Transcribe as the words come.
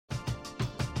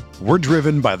We're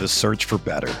driven by the search for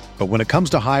better. But when it comes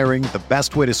to hiring, the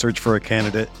best way to search for a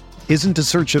candidate isn't to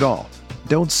search at all.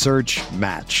 Don't search,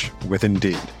 match with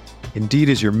Indeed. Indeed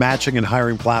is your matching and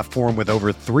hiring platform with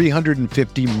over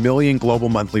 350 million global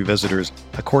monthly visitors,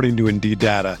 according to Indeed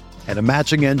data, and a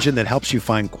matching engine that helps you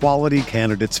find quality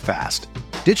candidates fast.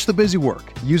 Ditch the busy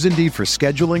work. Use Indeed for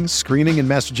scheduling, screening, and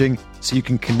messaging so you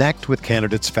can connect with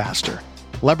candidates faster.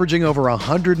 Leveraging over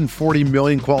 140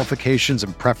 million qualifications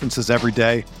and preferences every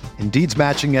day, Indeed's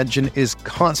matching engine is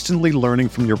constantly learning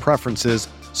from your preferences,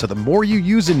 so the more you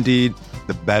use Indeed,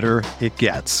 the better it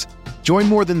gets. Join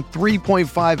more than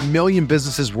 3.5 million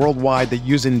businesses worldwide that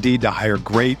use Indeed to hire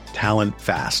great talent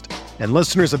fast. And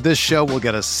listeners of this show will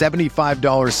get a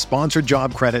 $75 sponsored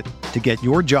job credit to get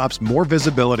your jobs more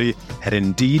visibility at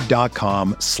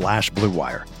Indeed.com/Blue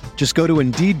Wire. Just go to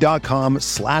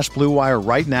Indeed.com/Blue Wire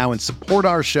right now and support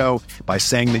our show by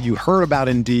saying that you heard about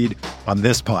Indeed on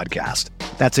this podcast.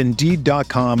 That's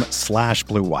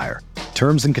Indeed.com/Blue Wire.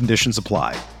 Terms and conditions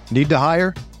apply. Need to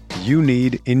hire? You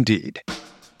need Indeed.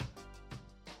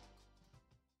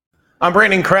 I'm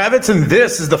Brandon Kravitz, and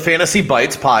this is the Fantasy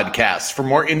Bites podcast. For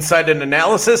more insight and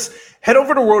analysis, head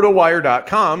over to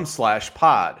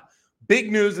rotowire.com/pod.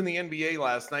 Big news in the NBA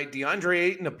last night. DeAndre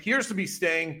Ayton appears to be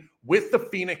staying with the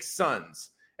Phoenix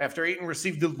Suns. After Ayton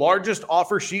received the largest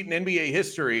offer sheet in NBA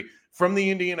history from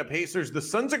the Indiana Pacers, the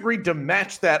Suns agreed to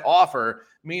match that offer,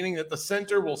 meaning that the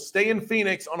center will stay in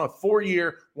Phoenix on a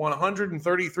 4-year,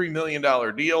 $133 million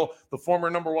deal. The former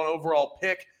number 1 overall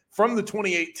pick from the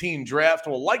 2018 draft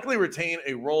will likely retain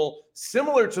a role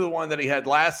similar to the one that he had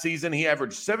last season. He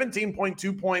averaged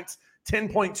 17.2 points,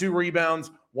 10.2 rebounds,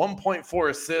 1.4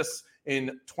 assists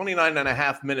in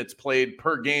 29.5 minutes played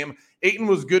per game. Ayton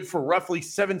was good for roughly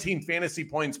 17 fantasy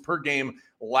points per game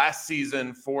last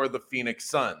season for the Phoenix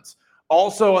Suns.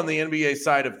 Also on the NBA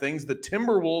side of things, the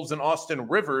Timberwolves and Austin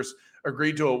Rivers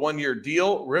agreed to a 1-year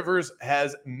deal. Rivers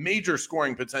has major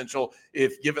scoring potential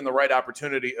if given the right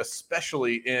opportunity,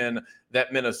 especially in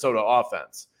that Minnesota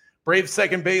offense. Braves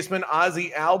second baseman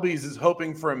Ozzie Albies is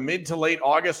hoping for a mid to late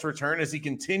August return as he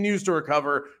continues to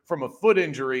recover from a foot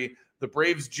injury. The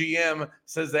Braves GM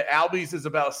says that Albies is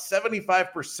about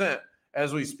 75%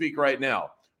 as we speak right now.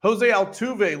 Jose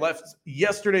Altuve left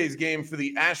yesterday's game for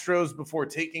the Astros before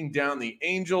taking down the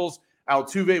Angels.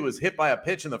 Altuve was hit by a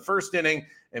pitch in the first inning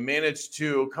and managed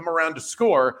to come around to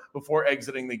score before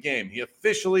exiting the game. He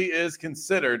officially is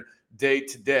considered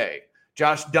day-to-day.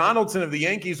 Josh Donaldson of the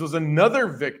Yankees was another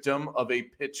victim of a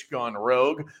pitch gone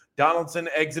rogue. Donaldson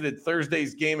exited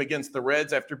Thursday's game against the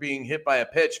Reds after being hit by a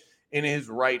pitch in his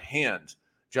right hand.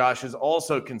 Josh is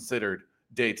also considered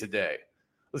day-to-day.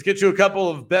 Let's get you a couple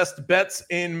of best bets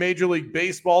in Major League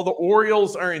Baseball. The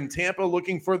Orioles are in Tampa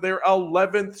looking for their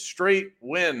 11th straight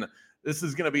win. This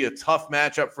is going to be a tough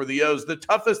matchup for the O's, the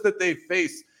toughest that they've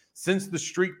faced since the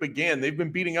streak began. They've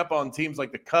been beating up on teams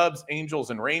like the Cubs, Angels,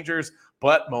 and Rangers,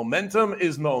 but momentum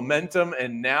is momentum,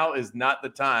 and now is not the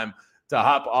time to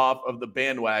hop off of the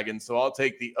bandwagon. So I'll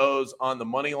take the O's on the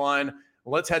money line.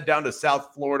 Let's head down to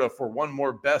South Florida for one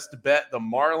more best bet. The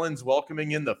Marlins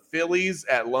welcoming in the Phillies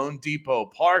at Lone Depot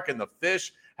Park, and the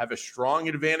Fish have a strong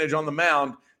advantage on the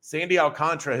mound. Sandy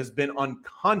Alcantara has been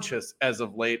unconscious as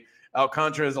of late.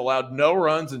 Alcantara has allowed no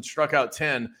runs and struck out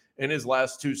 10 in his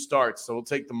last 2 starts. So we'll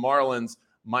take the Marlins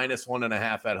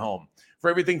 -1.5 at home. For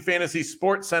everything fantasy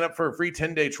sports, sign up for a free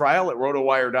 10-day trial at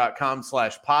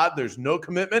rotowire.com/pod. There's no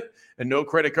commitment and no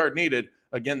credit card needed.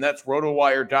 Again, that's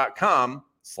rotowire.com/.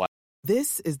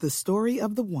 This is the story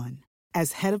of the one.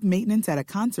 As head of maintenance at a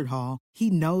concert hall,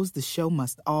 he knows the show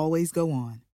must always go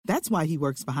on. That's why he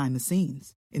works behind the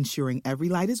scenes, ensuring every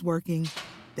light is working,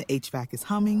 the HVAC is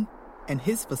humming, and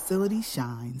his facility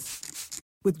shines.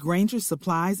 With Grainger's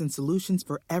supplies and solutions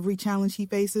for every challenge he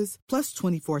faces, plus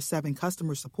 24/7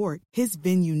 customer support, his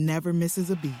venue never misses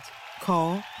a beat.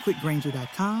 Call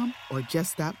quickgrainger.com or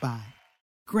just stop by.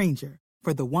 Grainger,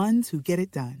 for the ones who get it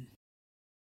done.